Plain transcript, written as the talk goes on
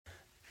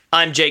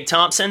I'm Jake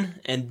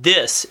Thompson, and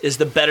this is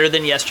the Better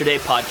Than Yesterday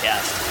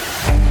podcast.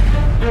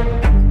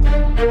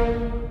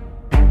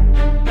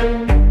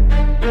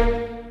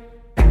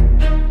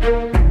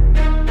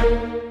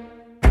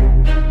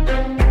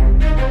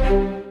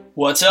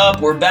 What's up?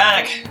 We're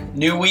back.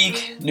 New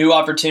week, new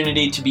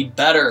opportunity to be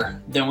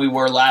better than we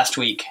were last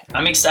week.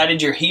 I'm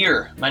excited you're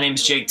here. My name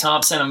is Jake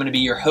Thompson. I'm going to be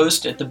your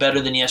host at the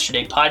Better Than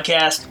Yesterday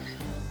podcast.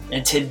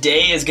 And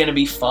today is going to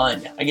be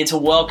fun. I get to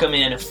welcome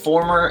in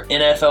former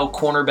NFL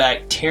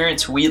cornerback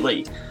Terrence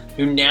Wheatley,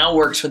 who now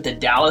works with the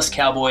Dallas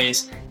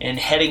Cowboys and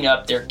heading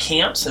up their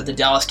camps at the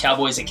Dallas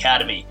Cowboys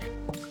Academy.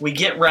 We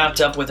get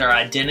wrapped up with our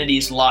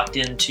identities locked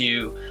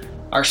into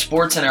our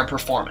sports and our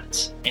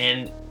performance.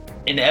 And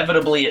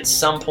inevitably, at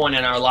some point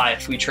in our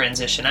life, we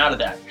transition out of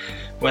that.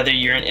 Whether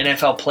you're an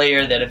NFL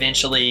player that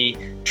eventually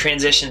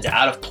transitions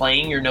out of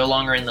playing, you're no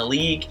longer in the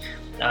league,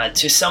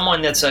 to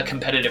someone that's a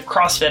competitive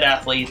CrossFit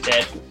athlete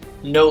that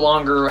no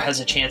longer has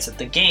a chance at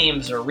the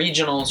games or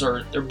regionals,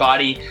 or their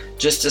body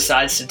just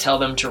decides to tell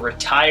them to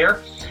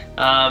retire,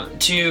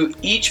 to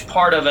each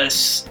part of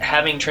us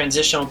having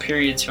transitional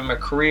periods from a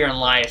career in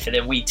life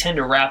that we tend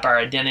to wrap our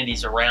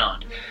identities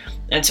around.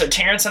 And so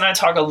Terrence and I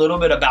talk a little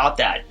bit about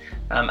that,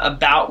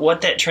 about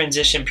what that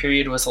transition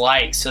period was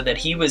like, so that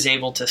he was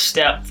able to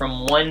step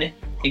from one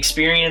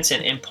experience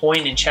and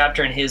point and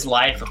chapter in his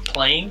life of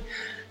playing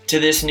to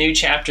this new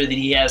chapter that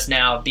he has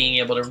now, being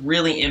able to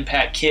really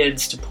impact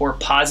kids, to pour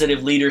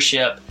positive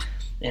leadership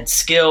and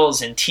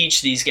skills and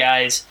teach these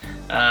guys,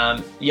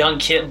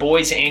 young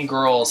boys and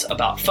girls,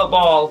 about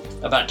football,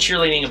 about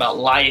cheerleading, about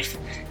life,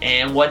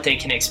 and what they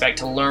can expect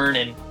to learn,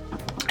 and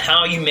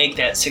how you make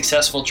that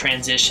successful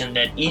transition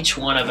that each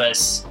one of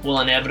us will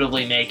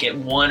inevitably make at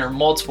one or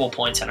multiple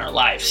points in our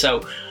life.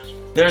 So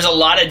there's a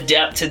lot of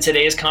depth to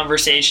today's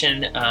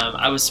conversation.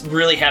 I was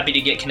really happy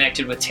to get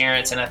connected with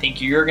Terrence, and I think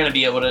you're going to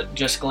be able to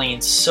just glean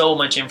so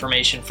much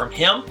information from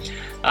him.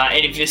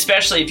 And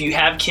especially if you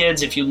have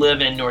kids, if you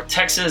live in North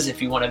Texas,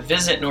 if you want to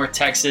visit North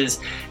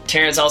Texas,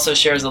 Terrence also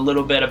shares a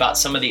little bit about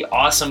some of the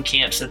awesome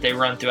camps that they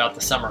run throughout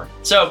the summer.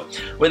 So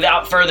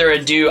without further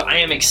ado, I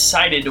am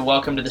excited to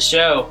welcome to the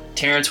show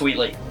Terrence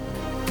Wheatley.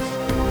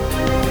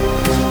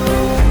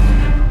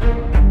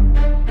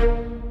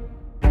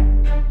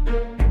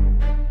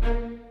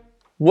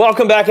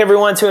 Welcome back,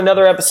 everyone, to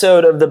another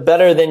episode of the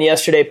Better Than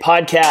Yesterday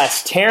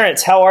podcast.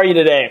 Terrence, how are you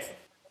today?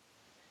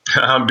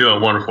 I'm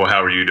doing wonderful.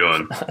 How are you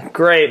doing?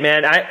 Great,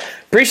 man. I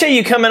appreciate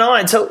you coming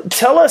on. So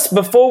tell us,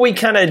 before we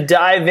kind of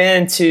dive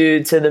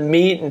into the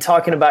meat and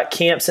talking about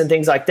camps and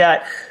things like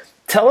that,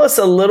 tell us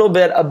a little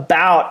bit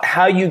about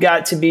how you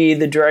got to be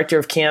the director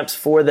of camps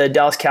for the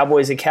Dallas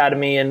Cowboys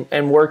Academy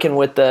and working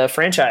with the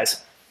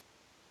franchise.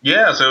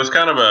 Yeah, so it's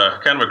kind of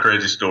a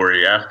crazy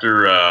story.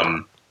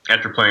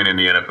 After playing in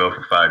the NFL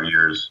for 5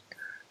 years,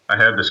 I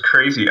had this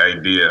crazy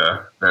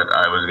idea that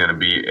I was going to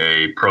be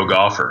a pro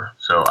golfer.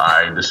 So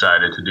I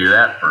decided to do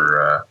that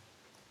for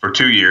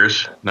 2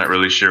 years. Not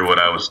really sure what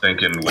I was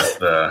thinking with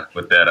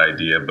that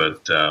idea,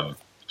 but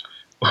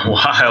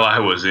while I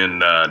was in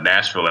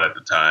Nashville at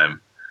the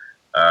time,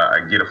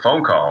 I get a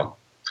phone call,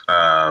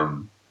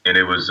 and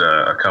it was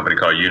a company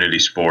called Unity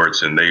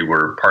Sports, and they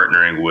were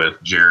partnering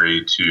with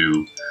Jerry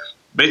to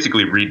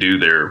basically redo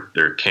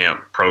their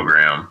camp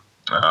program.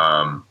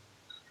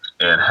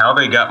 And how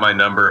they got my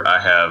number, I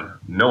have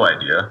no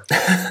idea.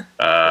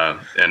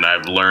 And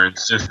I've learned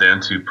since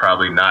then to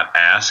probably not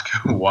ask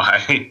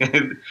why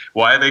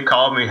they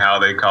called me, how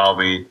they called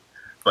me.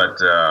 But,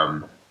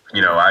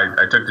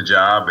 I took the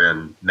job,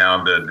 and now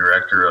I'm the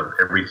director of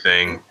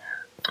everything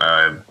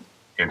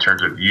in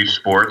terms of youth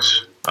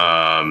sports.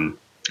 And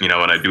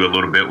I do a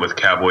little bit with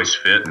Cowboys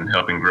Fit and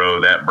helping grow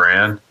that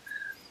brand.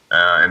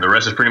 And the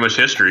rest is pretty much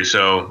history.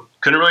 So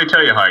couldn't really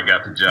tell you how I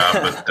got the job,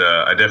 but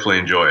I definitely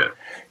enjoy it.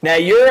 Now,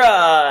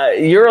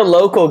 you're a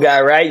local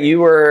guy, right?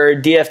 You were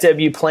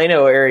DFW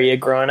Plano area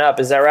growing up.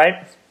 Is that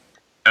right?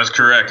 That's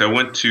correct. I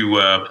went to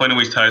Plano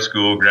East High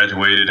School,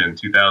 graduated in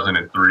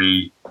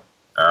 2003.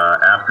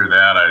 After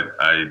that,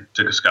 I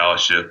took a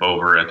scholarship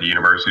over at the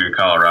University of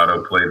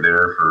Colorado, played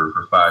there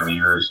for 5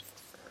 years,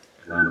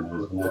 and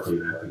was lucky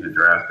enough to get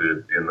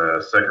drafted in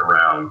the second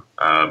round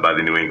by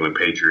the New England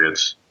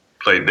Patriots.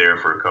 Played there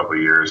for a couple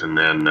of years, and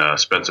then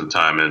spent some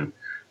time in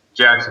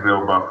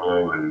Jacksonville,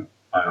 Buffalo, and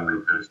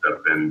finally finished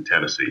up in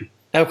Tennessee.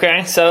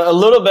 Okay, so a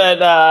little bit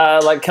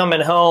like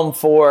coming home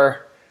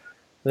for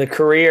the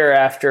career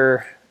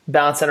after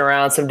bouncing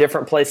around some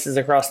different places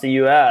across the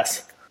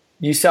U.S.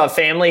 You still have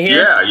family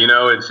here? Yeah,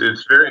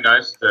 it's very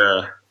nice.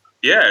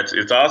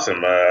 It's awesome.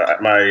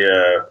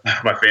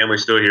 My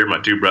family's still here.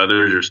 My two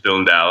brothers are still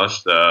in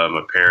Dallas.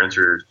 My parents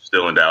are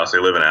still in Dallas. They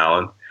live in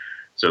Allen.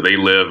 So they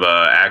live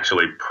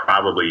actually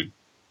probably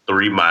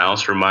 3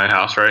 miles from my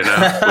house right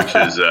now, which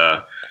is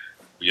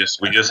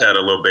we just had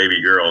a little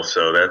baby girl,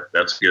 so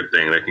that's a good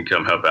thing. They can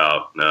come help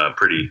out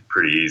pretty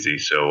easy.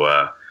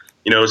 So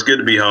it's good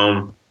to be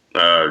home.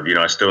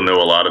 I still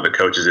know a lot of the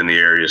coaches in the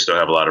area. Still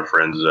have a lot of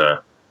friends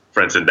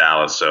in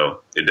Dallas.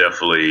 So it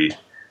definitely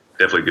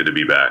good to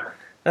be back.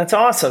 That's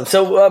awesome.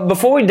 So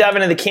before we dive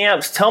into the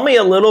camps, tell me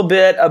a little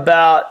bit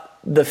about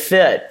the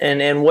fit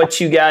and what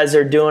you guys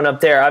are doing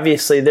up there.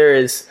 Obviously, there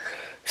is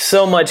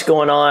so much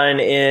going on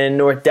in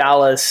North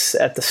Dallas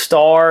at the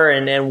Star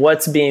and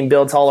what's being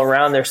built all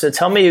around there. So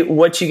tell me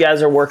what you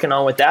guys are working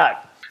on with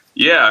that.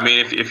 Yeah, I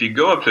mean, if you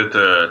go up to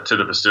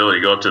the facility,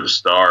 go up to the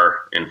Star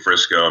in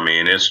Frisco, I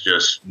mean, it's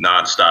just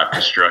nonstop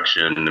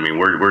construction. I mean,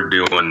 we're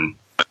doing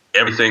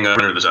everything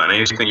under the sun.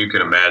 Anything you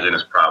can imagine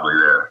is probably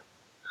there.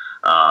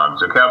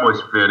 So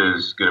Cowboys Fit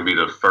is going to be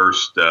the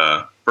first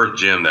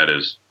gym that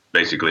is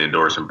basically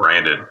endorsed and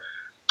branded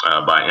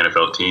by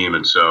NFL team,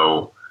 and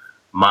so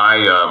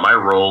my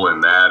role in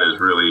that is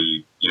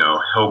really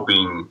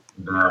helping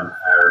them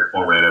hire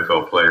former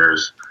NFL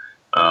players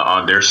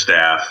on their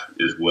staff,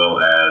 as well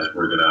as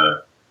we're going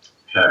to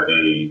have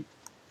a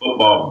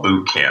football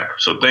boot camp.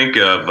 So think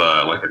of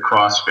like a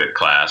CrossFit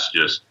class,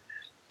 just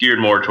geared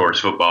more towards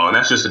football, and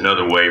that's just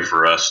another way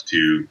for us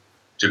to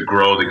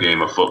grow the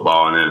game of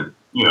football. And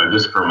then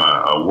just from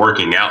a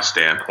working out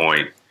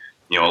standpoint,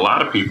 a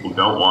lot of people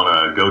don't want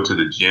to go to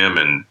the gym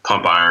and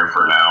pump iron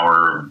for an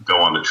hour,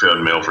 go on the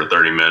treadmill for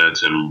 30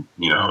 minutes, and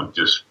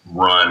just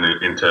run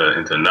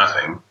into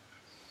nothing.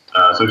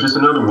 So it's just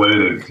another way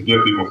to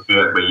get people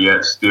fit, but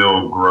yet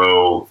still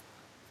grow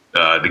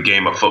the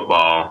game of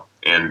football.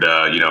 And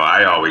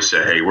I always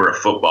say, hey, we're a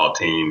football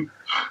team,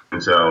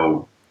 and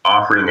so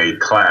offering a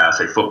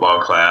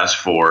football class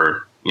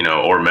for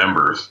or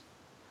members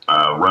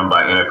run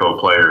by NFL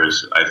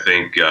players, I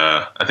think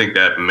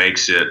that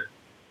makes it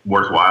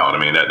worthwhile. I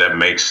mean, that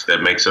makes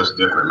us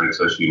different,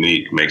 makes us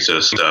unique, makes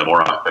us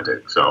more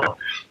authentic. So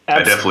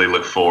I definitely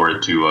look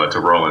forward to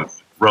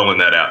rolling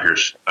that out here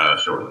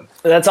shortly.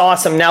 That's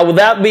awesome. Now, will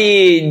that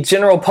be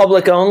general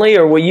public only,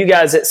 or will you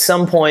guys at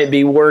some point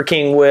be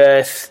working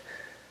with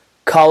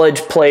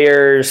college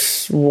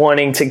players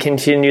wanting to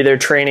continue their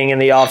training in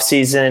the off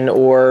season,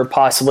 or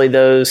possibly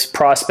those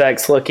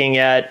prospects looking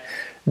at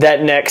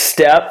that next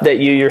step that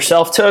you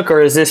yourself took,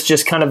 or is this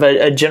just kind of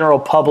a general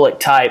public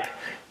type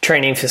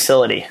training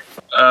facility?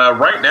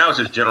 Right now it's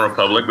just general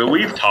public, but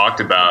we've talked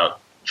about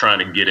trying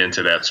to get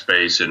into that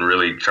space and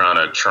really trying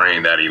to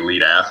train that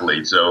elite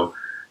athlete. So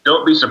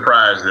don't be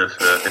surprised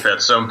if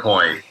at some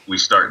point we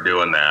start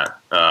doing that.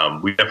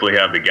 We definitely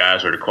have the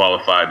guys that are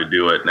qualified to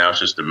do it. Now it's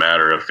just a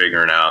matter of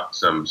figuring out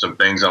some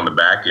things on the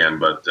back end.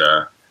 But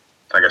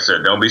like I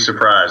said, don't be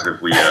surprised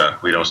if we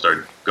don't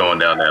start going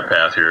down that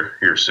path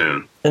here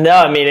soon. No,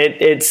 I mean,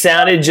 it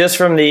sounded just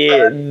from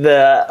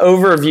the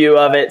overview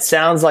of it,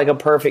 sounds like a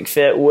perfect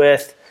fit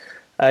with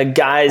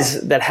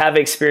guys that have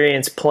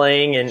experience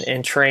playing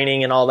and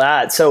training and all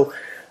that. So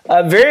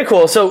very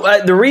cool. So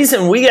the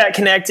reason we got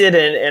connected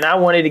and I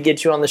wanted to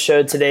get you on the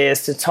show today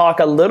is to talk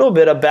a little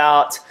bit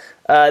about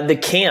the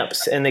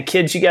camps and the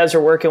kids you guys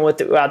are working with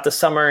throughout the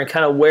summer and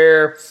kind of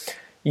where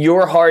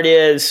your heart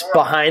is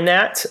behind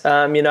that.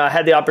 I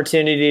had the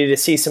opportunity to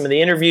see some of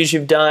the interviews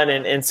you've done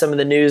and some of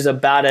the news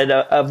about it,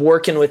 of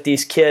working with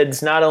these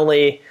kids, not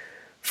only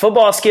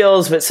football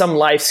skills, but some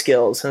life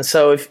skills. And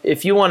so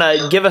if you want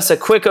to give us a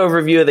quick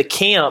overview of the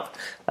camp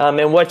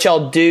and what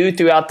y'all do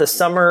throughout the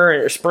summer,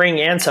 or spring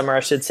and summer,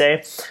 I should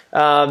say,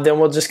 then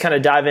we'll just kind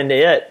of dive into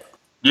it.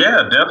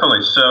 Yeah,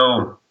 definitely.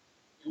 So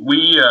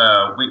we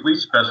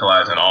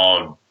specialize in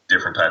all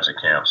different types of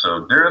camps.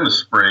 So during the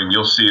spring,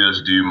 you'll see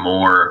us do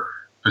more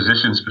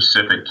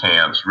position-specific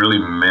camps, really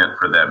meant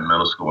for that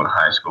middle school and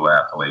high school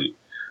athlete.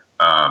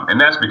 And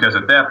that's because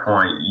at that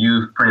point,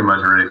 you've pretty much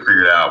already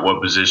figured out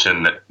what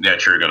position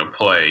that you're going to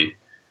play.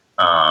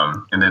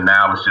 And then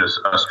now it's just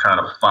us trying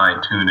to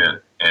fine-tune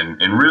it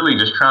and really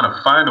just trying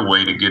to find a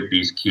way to get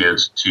these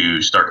kids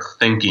to start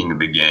thinking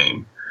the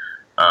game.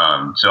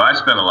 So I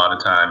spent a lot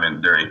of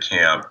time during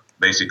camp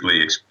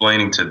basically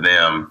explaining to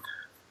them,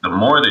 the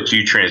more that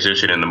you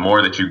transition and the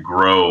more that you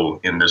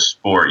grow in this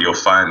sport, you'll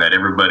find that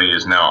everybody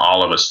is now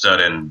all of a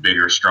sudden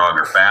bigger,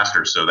 stronger,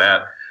 faster. So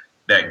that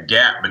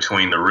gap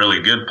between the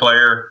really good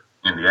player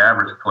and the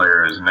average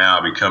player is now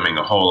becoming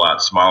a whole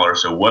lot smaller.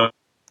 So what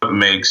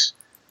makes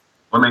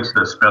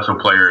the special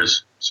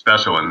players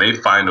special, and they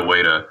find a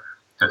way to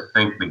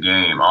think the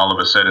game, all of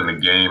a sudden the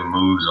game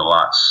moves a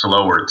lot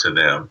slower to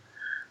them.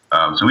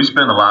 So we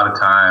spend a lot of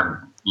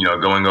time,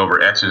 going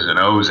over X's and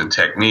O's and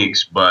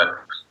techniques, but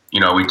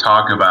we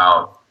talk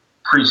about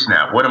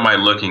pre-snap. What am I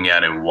looking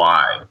at and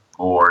why?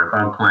 Or if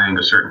I'm playing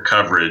a certain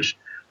coverage,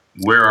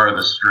 where are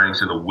the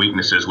strengths and the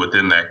weaknesses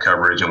within that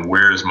coverage, and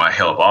where is my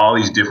help? All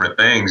these different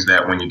things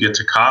that when you get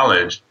to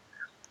college,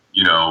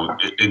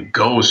 it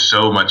goes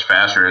so much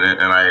faster.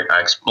 And I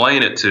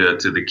explain it to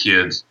the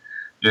kids.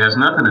 It has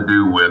nothing to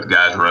do with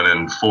guys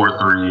running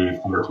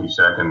 4.3, 4.2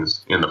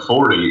 seconds in the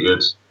 40.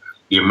 It's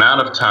the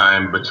amount of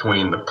time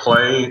between the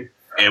play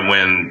and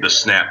when the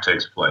snap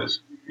takes place.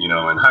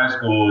 In high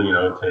school,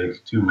 it takes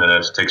 2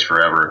 minutes, takes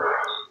forever.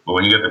 But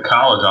when you get to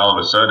college, all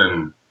of a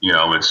sudden,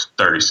 it's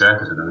 30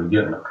 seconds. And then when you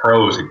get in the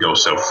pros, it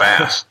goes so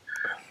fast.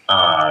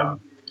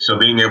 So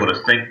being able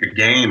to think the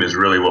game is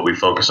really what we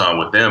focus on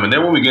with them. And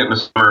then when we get in the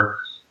summer,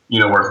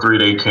 our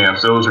 3-day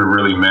camps, those are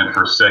really meant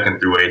for 2nd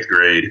through 8th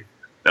grade.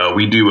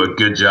 We do a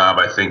good job,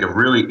 I think, of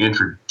really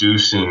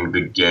introducing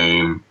the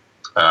game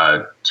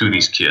to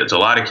these kids. A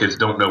lot of kids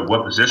don't know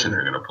what position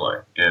they're going to play,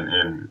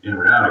 and in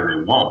reality,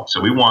 they won't.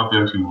 So we want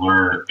them to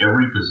learn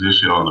every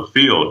position on the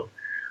field.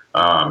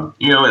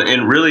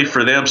 And really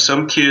for them,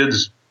 some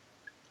kids,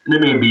 they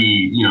may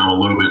be, a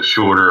little bit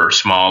shorter or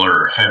smaller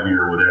or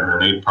heavier or whatever,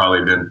 and they've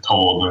probably been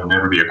told they'll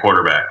never be a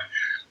quarterback.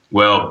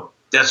 Well,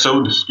 that's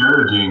so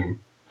discouraging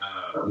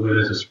when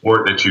it's a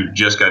sport that you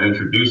just got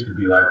introduced to,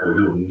 be like, well,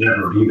 you'll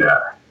never be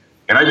that.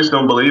 And I just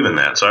don't believe in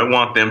that. So I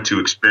want them to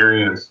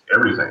experience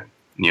everything.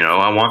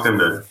 I want them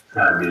to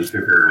try to be a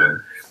kicker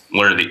and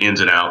learn the ins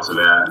and outs of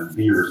that and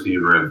be a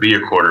receiver and be a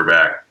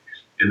quarterback.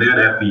 And then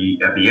at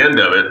the end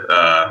of it,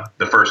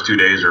 the first 2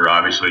 days are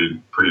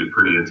obviously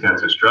pretty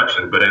intense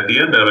instruction. But at the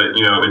end of it,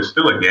 it's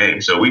still a game.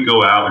 So we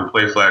go out, we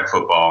play flag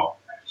football.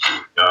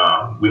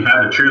 We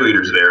have the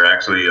cheerleaders there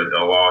actually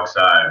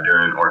alongside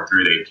during our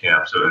 3-day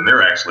camp. So and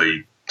they're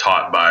actually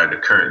taught by the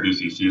current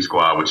DCC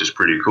squad, which is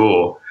pretty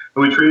cool.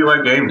 But we treat it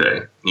like game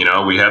day.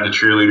 We have the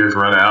cheerleaders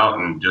run out,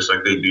 and just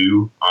like they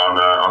do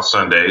on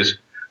Sundays,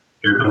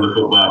 here come the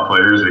football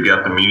players. We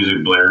got the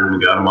music blaring.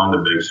 We got them on the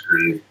big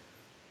screen.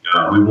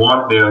 We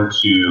want them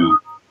to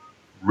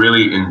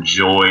really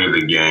enjoy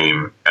the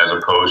game as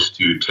opposed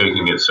to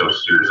taking it so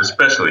serious,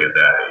 especially at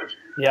that age.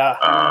 Yeah.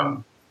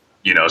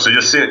 So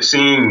just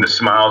seeing the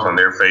smiles on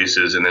their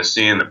faces and then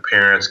seeing the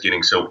parents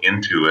getting so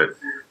into it,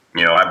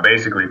 I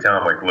basically tell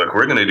them, like, look,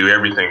 we're going to do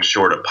everything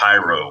short of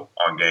pyro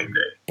on game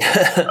day.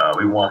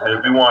 We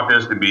want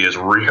this to be as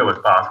real as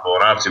possible,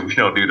 and obviously we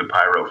don't do the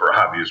pyro for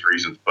obvious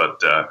reasons,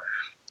 but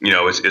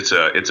it's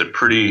a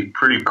pretty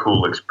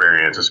cool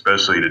experience,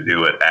 especially to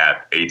do it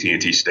at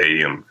AT&T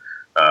Stadium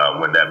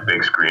when that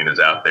big screen is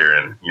out there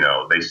and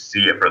they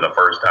see it for the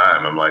first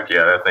time. I'm like,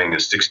 yeah, that thing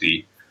is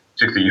 60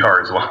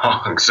 yards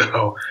long,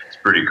 so it's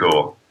pretty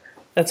cool.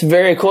 That's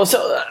very cool.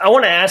 So I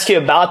want to ask you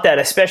about that,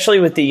 especially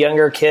with the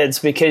younger kids,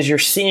 because you're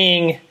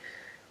seeing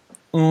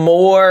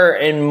more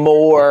and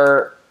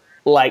more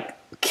like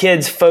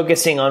kids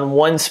focusing on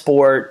one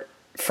sport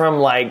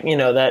from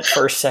that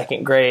first,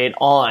 second grade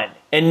on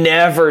and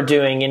never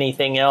doing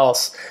anything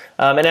else.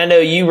 And I know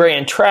you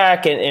ran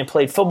track and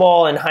played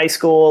football in high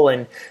school.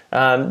 And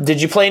did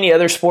you play any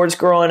other sports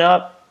growing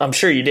up? I'm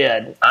sure you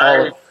did.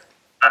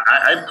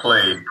 I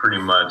played pretty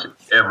much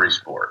every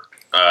sport.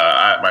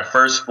 My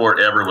first sport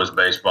ever was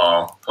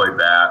baseball. Played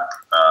that.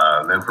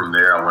 Then from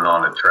there, I went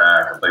on to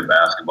track. I played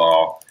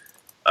basketball.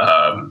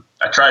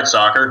 I tried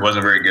soccer.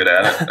 Wasn't very good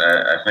at it.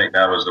 I think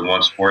that was the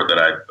one sport that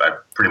I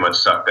pretty much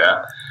sucked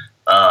at.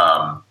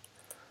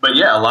 But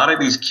yeah, a lot of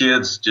these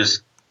kids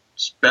just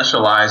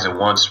specialize in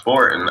one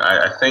sport, and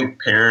I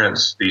think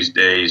parents these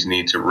days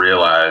need to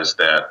realize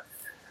that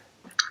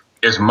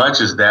as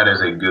much as that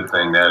is a good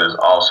thing, that is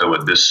also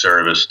a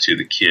disservice to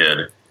the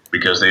kid,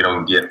 because they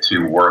don't get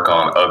to work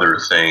on other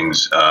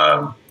things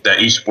that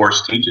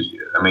esports teaches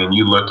you. I mean,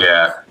 you look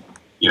at,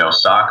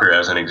 soccer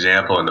as an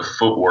example and the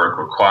footwork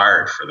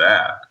required for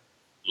that,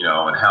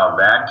 and how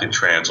that can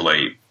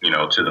translate,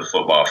 to the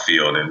football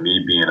field, and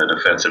me being a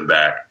defensive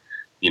back,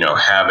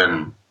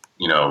 having,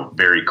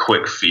 very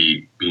quick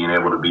feet, being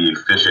able to be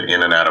efficient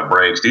in and out of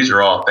breaks. These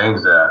are all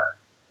things that,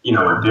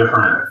 a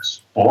different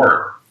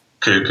sport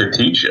could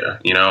teach you.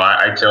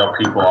 I tell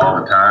people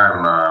all the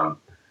time,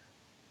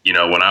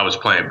 when I was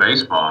playing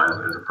baseball,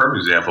 as a perfect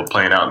example,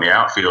 playing out in the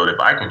outfield, if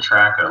I can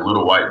track a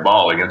little white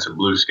ball against a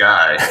blue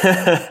sky,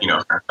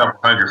 a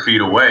couple hundred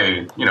feet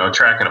away,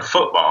 tracking a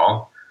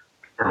football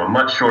from a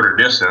much shorter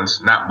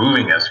distance, not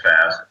moving as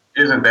fast,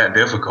 isn't that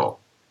difficult.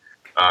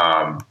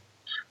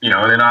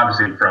 And then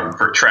obviously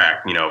for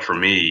track, for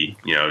me,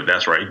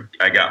 that's where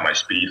I got my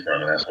speed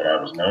from, and that's what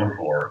I was known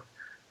for.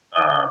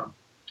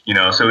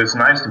 So it's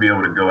nice to be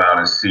able to go out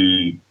and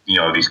see,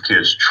 these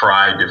kids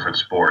try different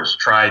sports,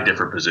 try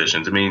different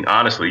positions. I mean,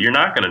 honestly, you're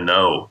not going to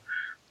know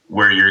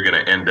where you're going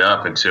to end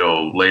up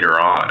until later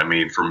on. I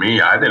mean, for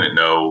me, I didn't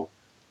know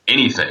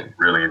anything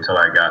really until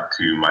I got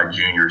to my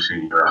junior,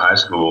 senior year of high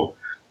school.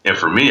 And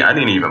for me, I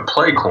didn't even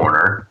play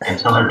corner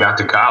until I got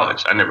to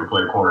college. I never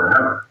played corner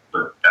ever,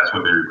 but that's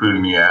what they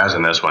recruited me as,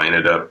 and that's what I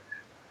ended up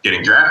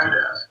getting drafted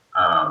as.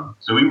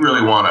 So we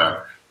really want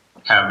to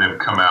have them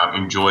come out,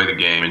 enjoy the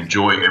game,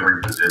 enjoy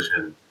every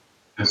position,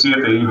 and see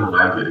if they even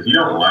like it. If you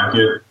don't like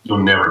it,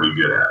 you'll never be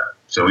good at it.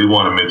 So we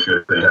want to make sure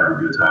that they have a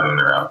good time when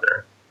they're out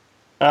there.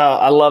 Oh,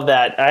 I love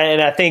that.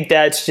 And I think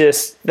that's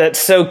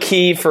so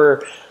key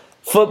for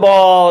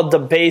football to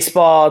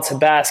baseball to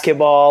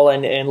basketball,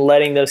 and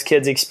letting those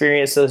kids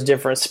experience those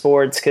different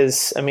sports.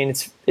 Because, I mean,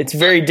 it's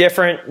very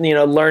different,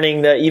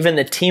 learning even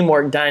the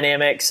teamwork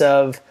dynamics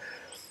of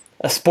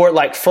a sport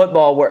like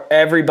football where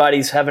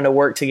everybody's having to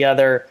work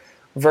together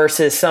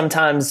versus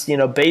sometimes,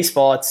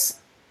 baseball, it's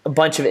a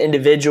bunch of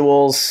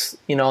individuals,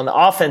 on the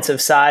offensive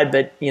side,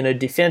 but,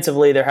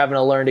 defensively they're having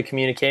to learn to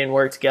communicate and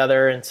work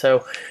together. And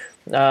so,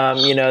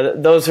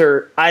 those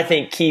are, I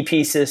think, key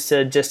pieces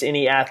to just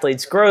any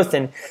athlete's growth.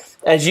 And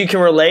as you can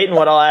relate, and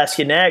what I'll ask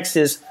you next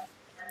is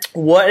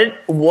what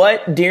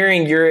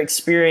during your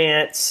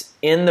experience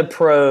in the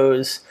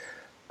pros,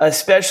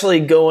 especially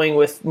working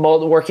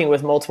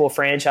with multiple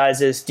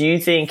franchises, do you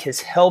think has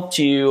helped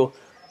you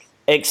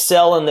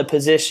excel in the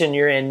position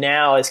you're in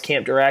now as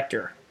camp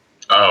director?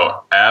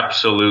 Oh,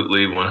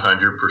 absolutely,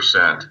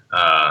 100%.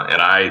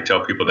 And I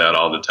tell people that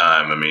all the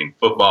time. I mean,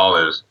 football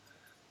is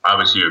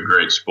obviously a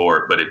great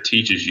sport, but it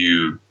teaches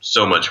you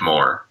so much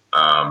more.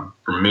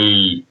 For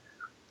me,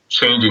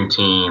 changing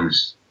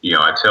teams,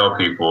 I tell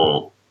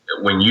people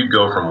when you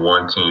go from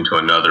one team to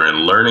another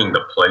and learning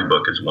the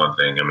playbook is one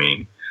thing. I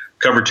mean,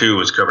 cover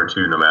two is cover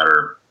two no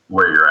matter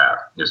where you're at.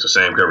 It's the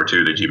same cover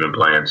two that you've been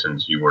playing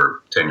since you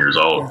were 10 years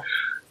old. Yeah.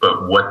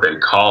 But what they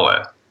call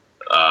it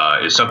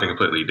is something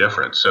completely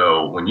different.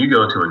 So when you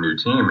go to a new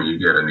team and you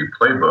get a new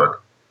playbook,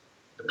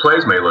 the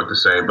plays may look the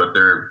same, but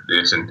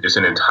it's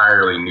an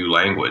entirely new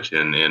language.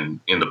 And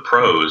in the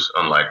pros,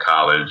 unlike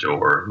college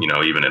or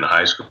even in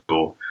high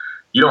school,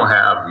 you don't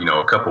have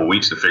a couple of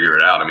weeks to figure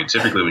it out. I mean,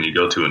 typically when you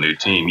go to a new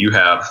team, you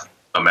have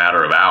a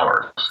matter of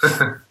hours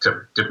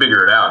to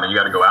figure it out, and you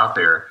got to go out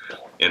there,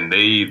 and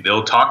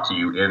they'll talk to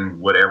you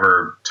in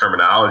whatever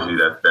terminology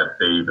that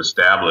they've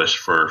established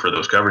for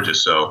those coverages.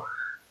 So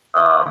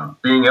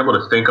being able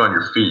to think on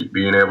your feet,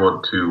 being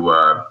able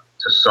to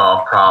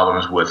solve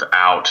problems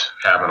without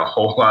having a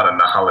whole lot of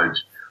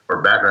knowledge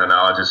or background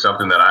knowledge is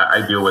something that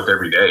I deal with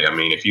every day. I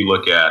mean, if you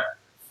look at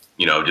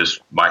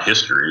just my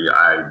history,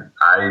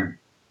 I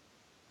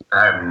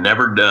have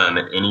never done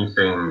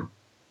anything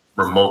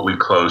remotely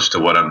close to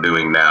what I'm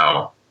doing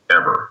now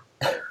ever.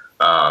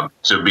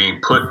 So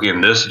being put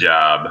in this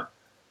job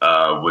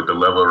with the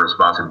level of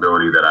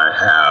responsibility that I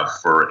have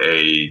for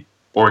a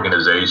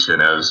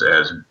organization as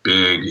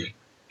big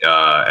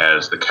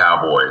as the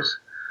Cowboys,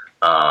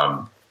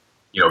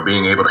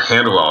 being able to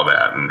handle all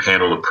that and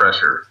handle the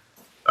pressure.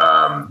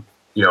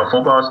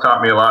 Football has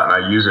taught me a lot,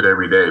 and I use it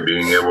every day,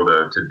 being able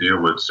to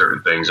deal with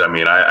certain things. I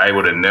mean, I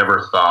would have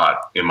never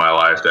thought in my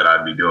life that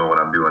I'd be doing what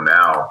I'm doing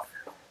now.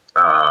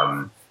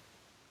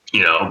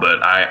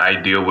 But I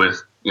deal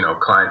with,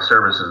 client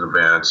services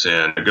events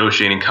and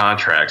negotiating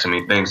contracts. I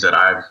mean, things that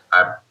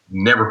I've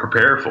never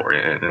prepared for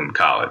in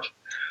college.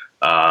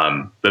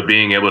 But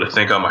being able to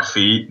think on my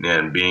feet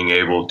and being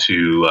able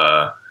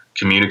to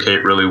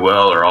communicate really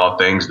well are all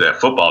things that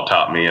football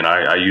taught me, and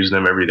I use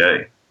them every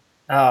day.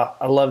 Oh,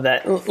 I love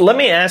that. Let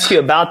me ask you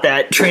about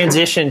that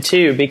transition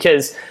too,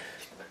 because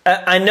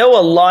I know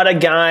a lot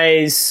of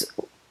guys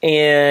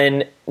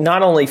in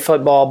not only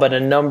football, but a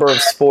number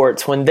of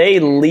sports, when they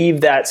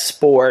leave that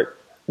sport,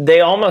 they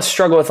almost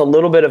struggle with a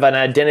little bit of an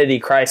identity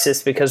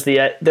crisis because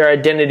their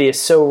identity is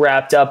so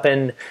wrapped up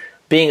in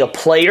being a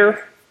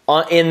player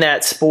in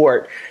that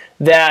sport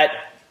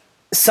that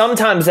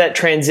sometimes that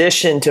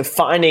transition to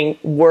finding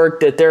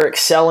work that they're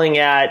excelling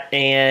at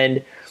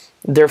and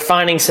they're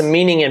finding some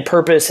meaning and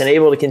purpose and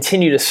able to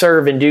continue to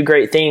serve and do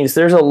great things,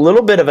 there's a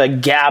little bit of a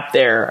gap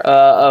there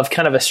of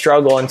kind of a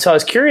struggle. And so I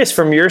was curious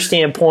from your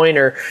standpoint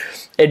or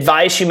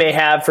advice you may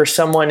have for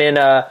someone in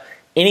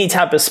any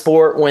type of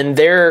sport when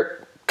their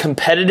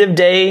competitive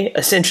day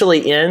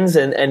essentially ends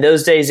and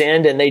those days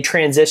end and they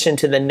transition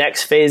to the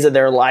next phase of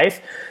their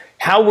life.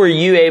 How were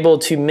you able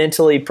to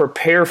mentally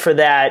prepare for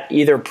that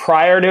either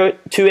prior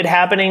to it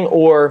happening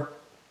or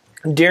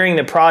during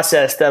the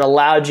process that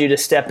allowed you to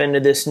step into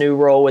this new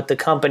role with the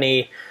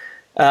company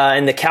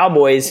and the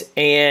Cowboys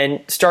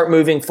and start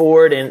moving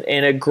forward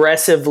and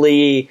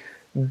aggressively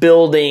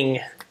building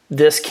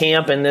this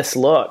camp and this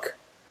look?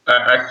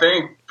 I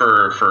think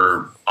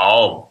for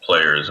all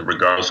players,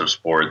 regardless of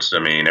sports, I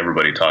mean,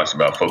 everybody talks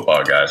about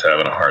football guys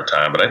having a hard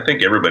time, but I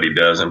think everybody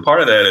does. And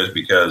part of that is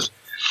because,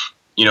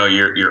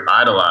 you're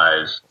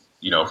idolized,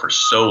 for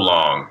so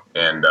long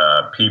and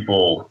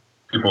people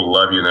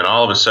love you, and then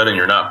all of a sudden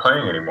you're not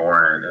playing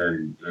anymore,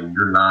 and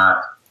you're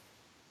not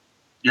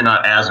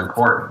as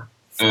important.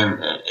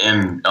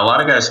 And a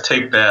lot of guys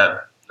take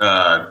that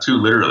too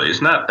literally.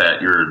 It's not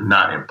that you're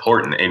not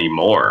important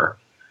anymore.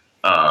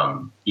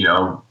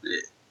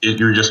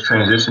 You're just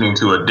transitioning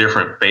to a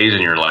different phase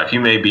in your life.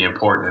 You may be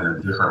important in a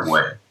different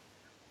way,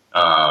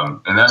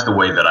 and that's the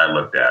way that I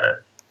looked at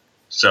it.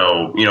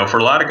 So, for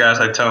a lot of guys,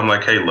 I tell them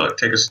like, hey, look,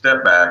 take a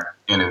step back,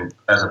 and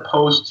as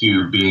opposed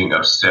to being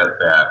upset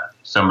that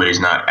somebody's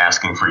not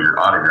asking for your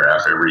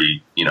autograph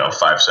every,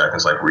 5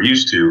 seconds like we're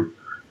used to,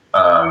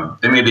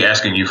 they may be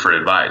asking you for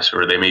advice,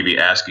 or they may be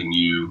asking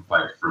you,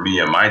 like for me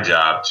and my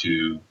job,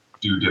 to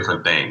do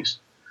different things.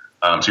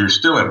 So you're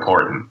still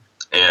important.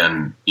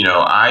 And,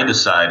 I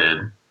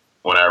decided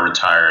when I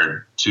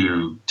retired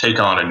to take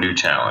on a new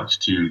challenge,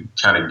 to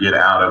kind of get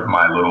out of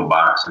my little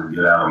box and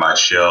get out of my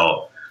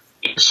shell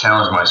and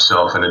challenge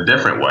myself in a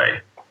different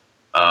way.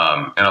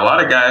 And a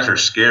lot of guys are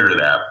scared of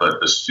that, but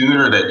the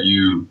sooner that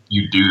you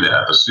do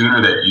that, the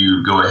sooner that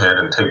you go ahead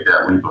and take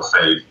that leap of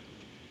faith,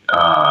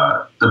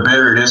 the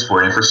better it is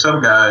for you. And for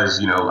some guys,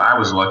 I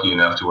was lucky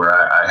enough to where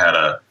I had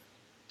a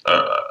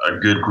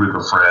good group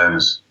of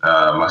friends.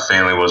 My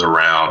family was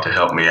around to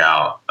help me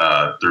out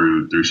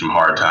through some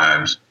hard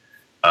times.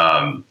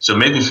 So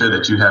making sure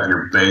that you have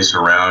your base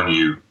around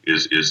you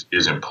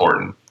is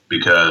important,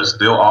 because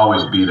they'll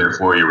always be there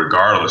for you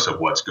regardless of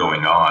what's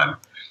going on.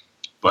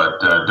 But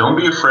don't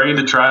be afraid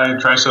to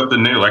try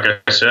something new. Like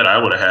I said, I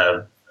would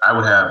have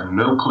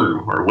no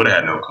clue, or would have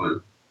had no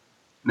clue,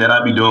 then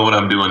I'd be doing what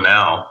I'm doing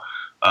now,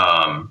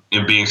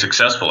 and being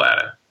successful at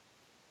it.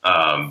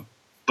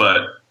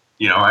 But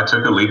I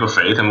took a leap of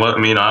faith, and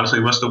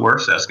honestly, what's the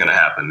worst that's going to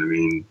happen? I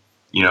mean,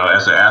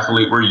 as an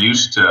athlete, we're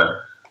used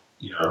to,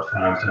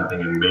 trying something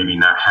and maybe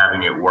not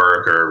having it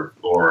work,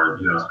 or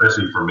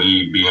especially for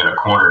me being a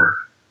corner,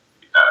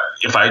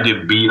 if I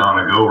get beat on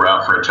a go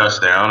route for a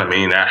touchdown, I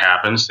mean, that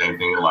happens. Same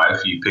thing in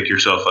life. You pick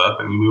yourself up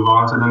and you move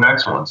on to the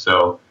next one.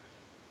 So,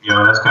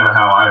 that's kind of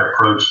how I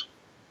approach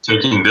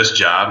taking this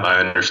job. I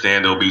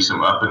understand there'll be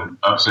some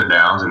ups and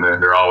downs, and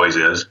there always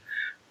is.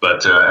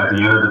 But at the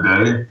end of the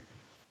day,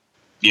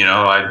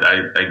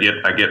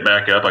 I get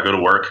back up. I go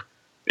to work,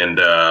 and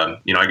I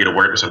get to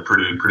work with some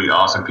pretty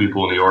awesome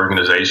people in the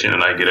organization,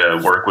 and I get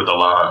to work with a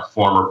lot of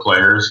former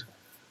players,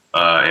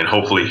 and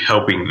hopefully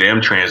helping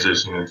them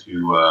transition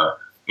into a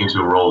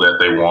role that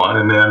they want.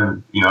 And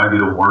then I get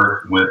to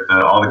work with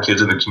all the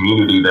kids in the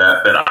community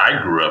that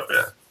I grew up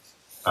in.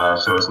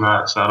 So it's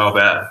not all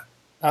bad.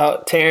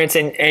 Oh, Terrence,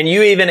 and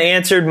you even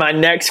answered my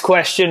next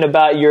question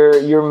about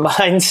your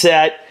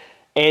mindset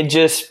and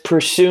just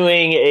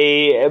pursuing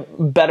a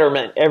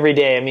betterment every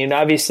day. I mean,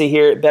 obviously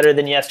here at Better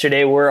Than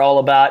Yesterday, we're all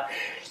about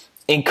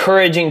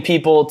encouraging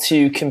people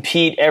to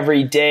compete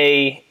every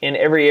day in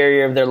every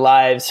area of their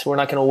lives. We're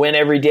not going to win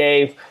every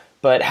day,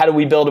 but how do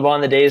we build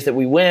upon the days that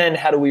we win?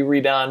 How do we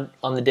rebound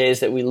on the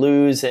days that we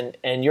lose?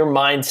 And your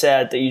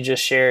mindset that you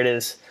just shared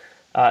is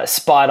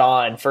spot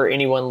on for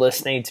anyone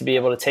listening to be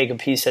able to take a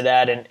piece of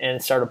that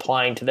and start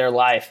applying to their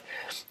life.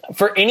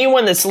 For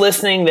anyone that's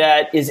listening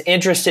that is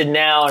interested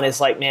now and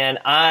is like, man,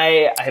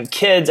 I have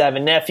kids, I have a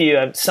nephew,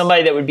 I have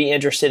somebody that would be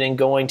interested in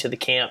going to the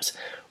camps,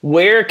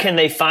 where can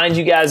they find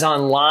you guys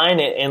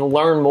online and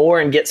learn more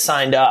and get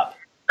signed up?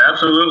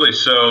 Absolutely.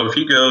 So if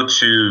you go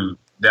to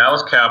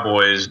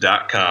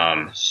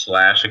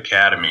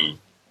DallasCowboys.com/academy,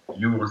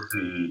 you will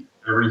see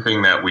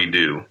everything that we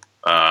do.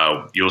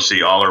 You'll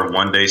see all our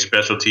one-day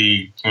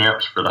specialty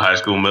camps for the high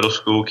school, middle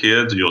school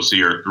kids. You'll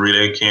see our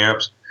 3-day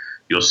camps.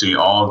 You'll see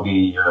all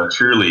the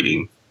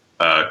cheerleading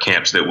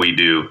camps that we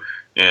do.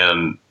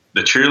 And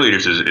the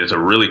cheerleaders is a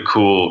really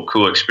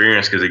cool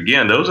experience because,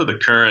 again, those are the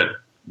current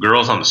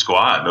girls on the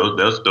squad.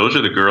 Those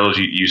are the girls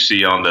you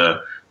see on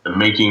the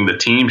Making the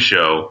Team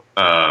show.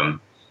 And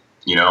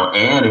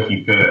if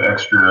you pay an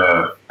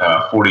extra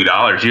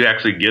 $40, you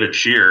actually get a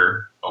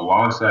cheer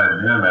alongside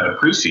them at a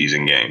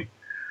preseason game.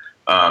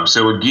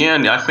 So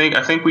again, I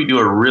think we do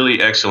a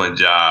really excellent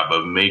job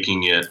of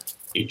making it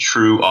a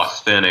true,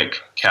 authentic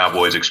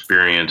Cowboys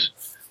experience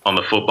on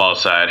the football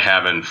side,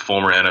 having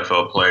former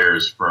NFL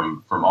players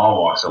from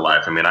all walks of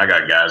life. I mean, I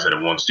got guys that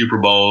have won Super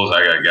Bowls.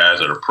 I got guys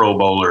that are Pro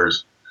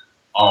Bowlers,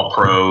 all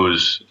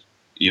pros.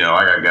 I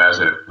got guys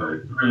that have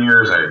played 3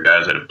 years. I got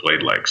guys that have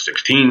played like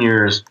 16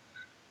 years.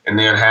 And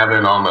then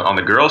having on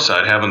the girls'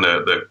 side, having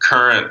the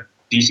current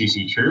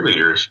DCC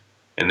cheerleaders.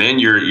 And then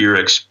you're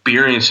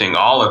experiencing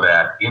all of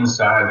that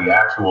inside the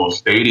actual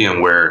stadium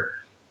where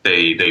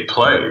they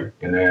play.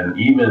 And then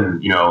even,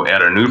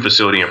 at our new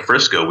facility in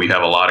Frisco, we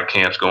have a lot of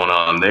camps going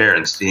on there,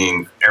 and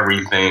seeing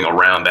everything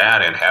around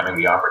that and having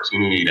the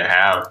opportunity to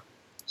have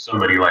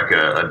somebody like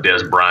a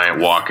Des Bryant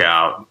walk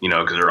out,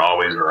 because they're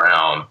always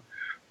around,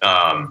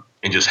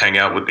 and just hang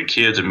out with the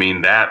kids. I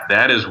mean,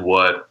 that is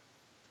what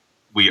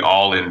we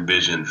all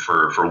envision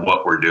for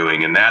what we're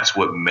doing. And that's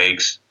what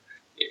makes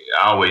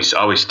I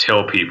always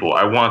tell people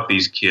I want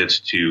these kids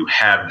to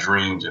have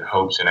dreams and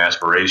hopes and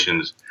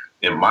aspirations,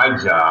 and my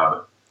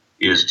job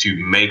is to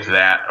make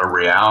that a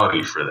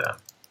reality for them.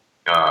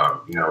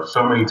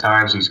 So many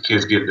times these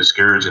kids get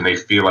discouraged and they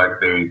feel like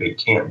they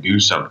can't do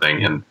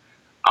something, and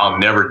I'll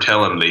never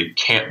tell them they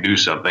can't do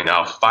something.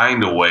 I'll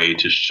find a way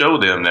to show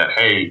them that,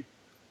 hey,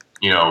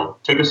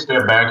 take a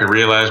step back and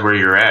realize where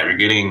you're at. You're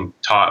getting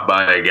taught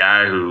by a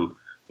guy who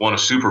won a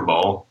Super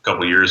Bowl a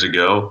couple of years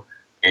ago,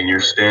 and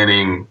you're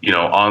standing,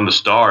 on the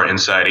star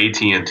inside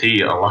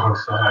AT&T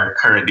alongside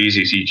current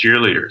DCC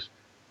cheerleaders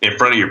in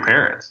front of your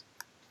parents.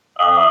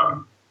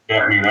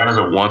 That is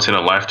a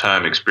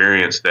once-in-a-lifetime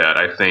experience that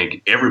I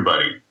think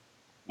everybody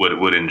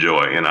would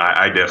enjoy, and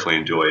I definitely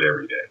enjoy it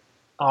every day.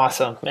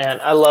 Awesome, man.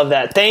 I love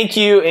that. Thank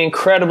you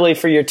incredibly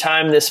for your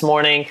time this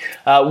morning.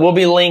 We'll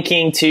be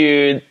linking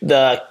to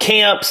the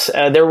camps.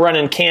 They're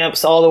running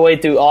camps all the way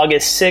through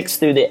August 6th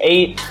through the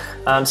 8th.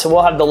 So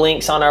we'll have the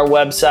links on our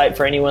website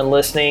for anyone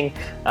listening.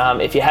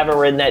 If you haven't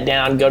written that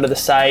down, go to the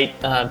site,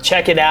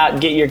 check it out,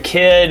 get your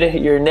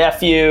kid, your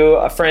nephew,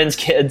 a friend's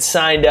kid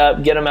signed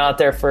up, get them out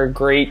there for a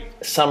great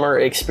summer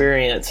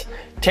experience.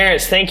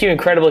 Terrence, thank you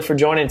incredibly for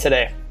joining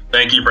today.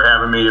 Thank you for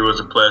having me. It was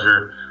a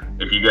pleasure.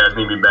 If you guys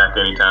need me back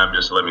anytime,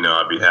 just let me know.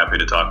 I'd be happy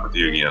to talk with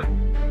you again.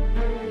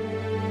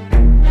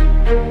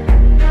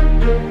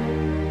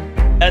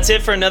 That's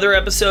it for another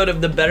episode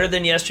of the Better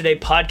Than Yesterday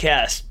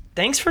podcast.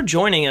 Thanks for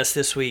joining us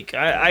this week.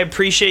 I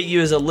appreciate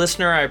you as a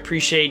listener. I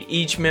appreciate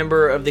each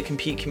member of the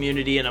Compete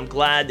community, and I'm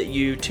glad that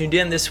you tuned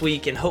in this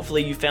week, and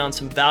hopefully you found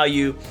some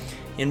value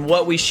in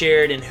what we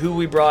shared and who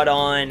we brought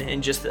on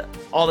and just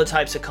all the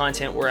types of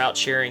content we're out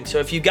sharing. So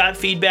if you got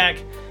feedback,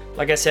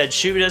 Like I said,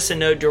 shoot us a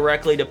note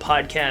directly to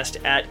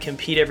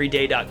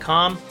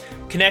podcast@competeeveryday.com.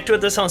 Connect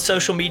with us on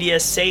social media,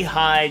 say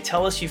hi,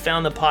 tell us you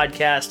found the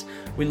podcast.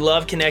 We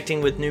love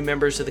connecting with new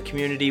members of the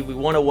community. We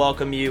want to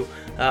welcome you.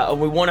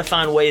 We want to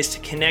find ways to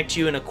connect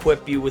you and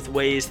equip you with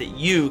ways that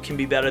you can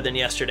be better than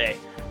yesterday.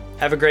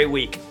 Have a great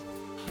week.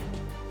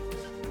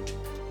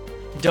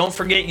 Don't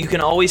forget, you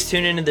can always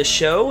tune into the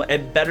show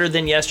at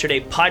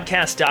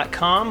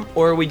betterthanYesterdaypodcast.com,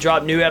 or we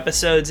drop new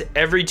episodes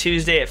every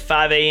Tuesday at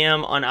 5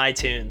 a.m. on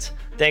iTunes.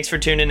 Thanks for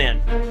tuning in.